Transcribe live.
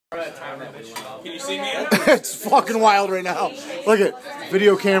Can you see me? It's fucking wild right now. Look at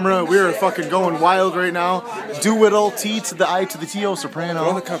video camera. We are fucking going wild right now. Doolittle, T to the I to the T-O soprano.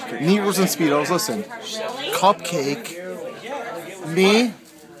 All the cupcakes. Neaters and Speedos. Listen, cupcake. Me.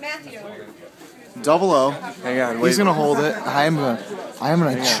 Double O. Hang on, wait. He's gonna hold it. I am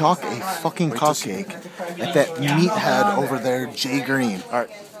gonna chuck a fucking cupcake at that meathead over there, Jay Green. All right.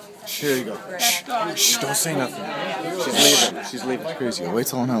 Here you go. Shh, don't say nothing. She's leaving. She's leaving. Crazy. Wait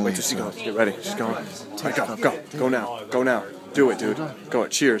till I'm Wait till she goes. Get ready. She's going. All right, go. Go. Go now. Go now. Do it, dude. Go.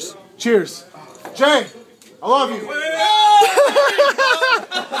 Cheers. Cheers. Jay, I love you. You couldn't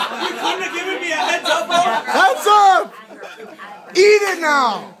have given me a heads up. Heads up! Eat it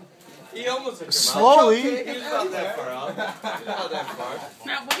now! He almost took him slowly. He was not that far out. Not that far.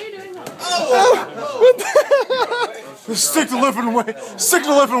 Matt, what are you doing? Stick to lifting weight. Stick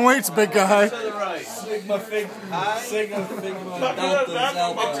to lifting weights, big guy. To the right. Sigma Figma. Sigma Figma.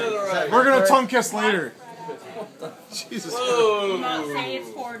 Up to the right. We're gonna tongue kiss later. Jesus. Not say it's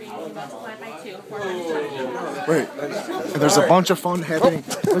 40. Multiply by 2. 400. Wait. There's a bunch of fun happening.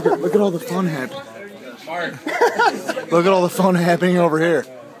 Look at all the fun happening. Look at all the fun happening over here.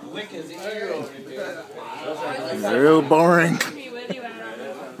 Real boring.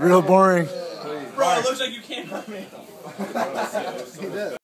 Real boring. Bro, it looks like you can't hurt me.